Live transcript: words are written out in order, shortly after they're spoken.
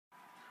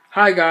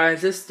Hi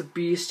guys, it's the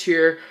Beast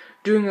here,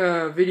 doing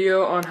a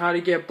video on how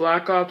to get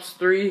Black Ops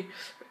 3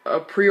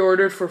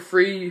 pre-ordered for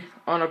free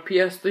on a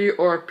PS3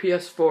 or a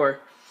PS4.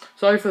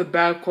 Sorry for the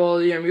bad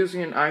quality, I'm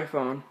using an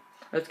iPhone.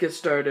 Let's get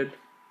started.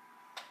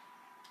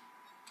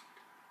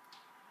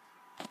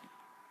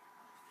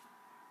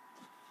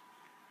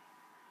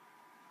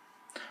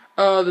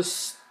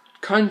 This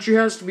country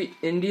has to be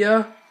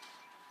India.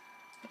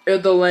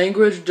 The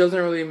language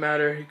doesn't really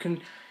matter. You can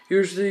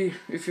usually,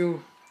 it's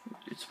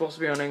supposed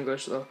to be on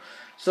English though.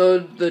 So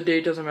the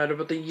date doesn't matter,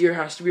 but the year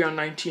has to be on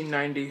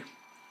 1990.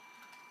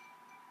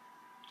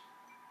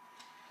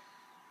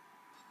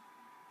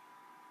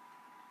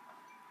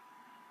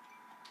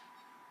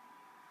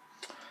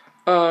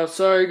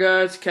 Sorry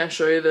guys, can't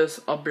show you this.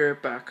 I'll be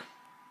right back.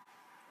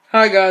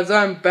 Hi guys,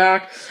 I'm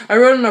back. I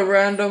wrote in a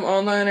random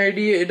online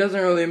ID. It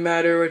doesn't really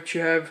matter what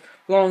you have, as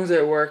long as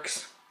it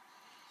works.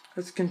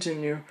 Let's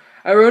continue.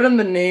 I wrote in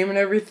the name and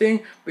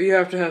everything, but you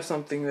have to have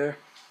something there.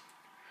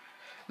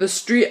 The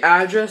street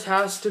address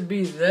has to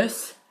be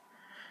this.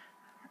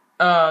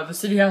 The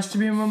city has to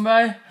be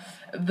Mumbai.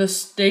 The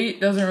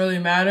state doesn't really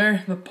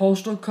matter. The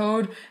postal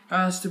code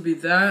has to be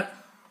that.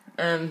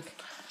 And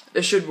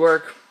it should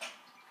work.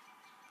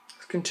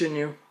 Let's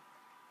continue.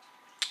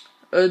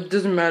 It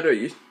doesn't matter.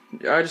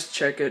 I just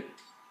check it.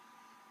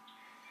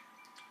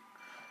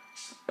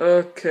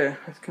 Okay,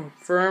 let's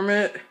confirm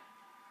it.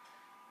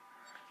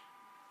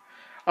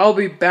 I'll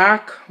be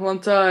back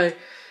once I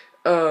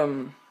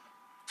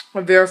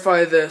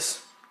verify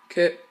this.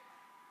 Okay.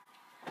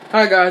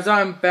 Hi guys,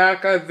 I'm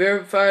back. I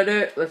verified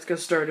it. Let's get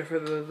started for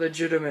the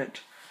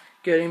legitimate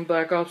getting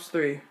Black Ops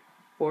 3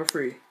 for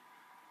free.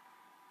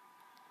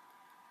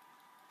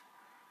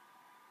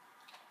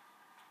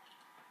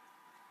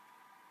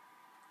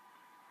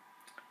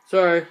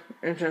 Sorry,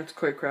 internet's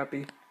quite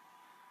crappy.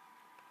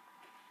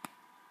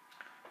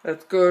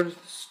 Let's go to the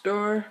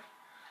store.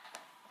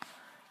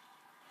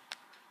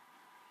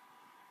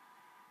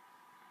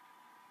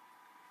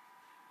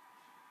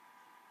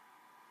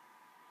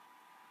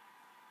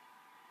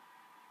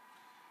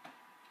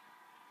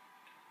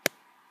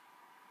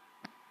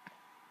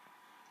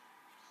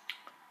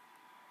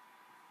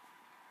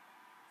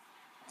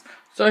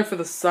 Sorry for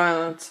the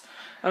silence.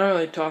 I don't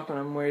really talk when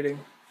I'm waiting.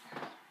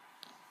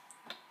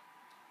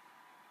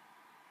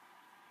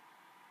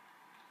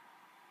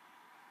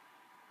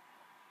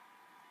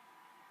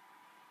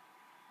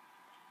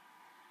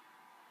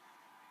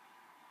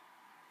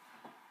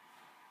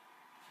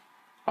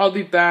 I'll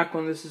be back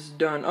when this is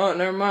done. Oh,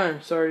 never mind.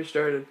 It's already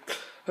started.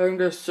 I'm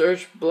gonna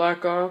search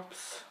Black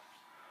Ops.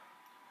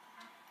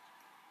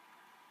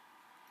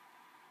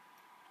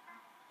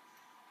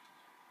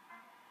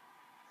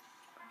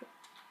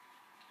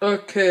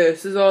 Okay,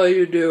 this is all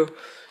you do.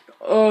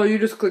 Oh, you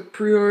just click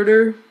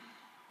pre-order.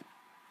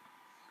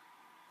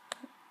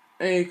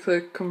 And you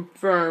click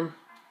confirm.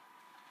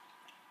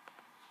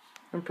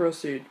 And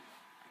proceed.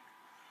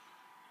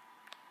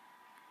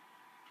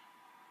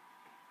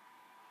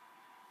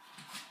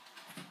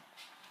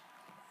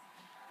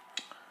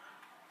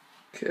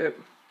 Okay.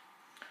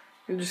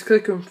 You just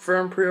click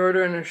confirm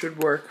pre-order and it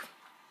should work.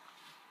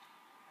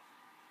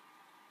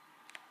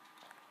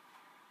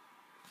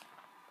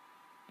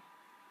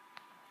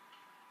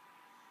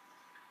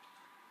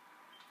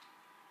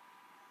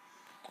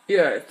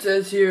 Yeah, it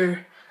says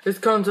here, this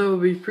console will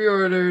be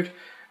pre-ordered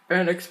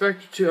and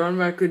expected to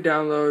automatically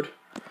download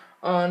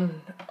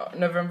on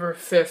November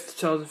 5th,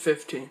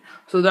 2015.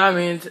 So that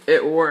means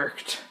it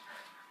worked.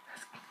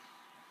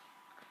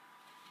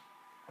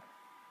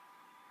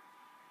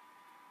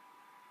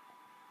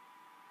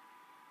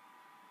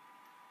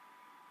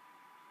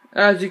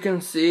 As you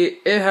can see,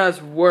 it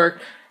has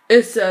worked.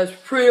 It says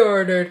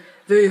pre-ordered.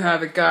 There you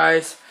have it,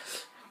 guys.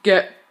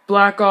 Get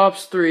Black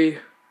Ops 3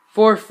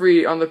 for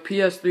free on the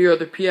PS3 or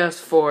the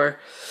PS4.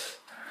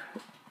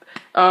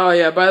 Oh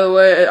yeah, by the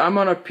way, I'm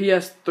on a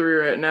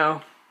PS3 right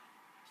now.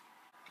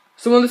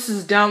 So when this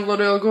is downloaded,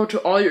 it'll go to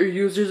all your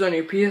users on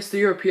your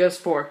PS3 or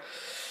PS4.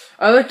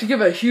 I'd like to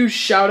give a huge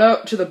shout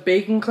out to the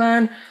Bacon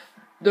Clan.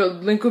 The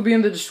link will be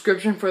in the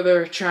description for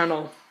their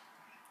channel.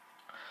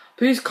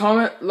 Please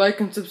comment,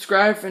 like, and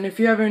subscribe, and if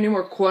you have any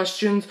more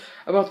questions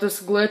about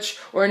this glitch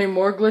or any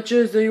more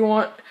glitches that you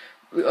want,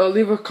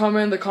 leave a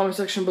comment in the comment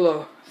section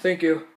below. Thank you.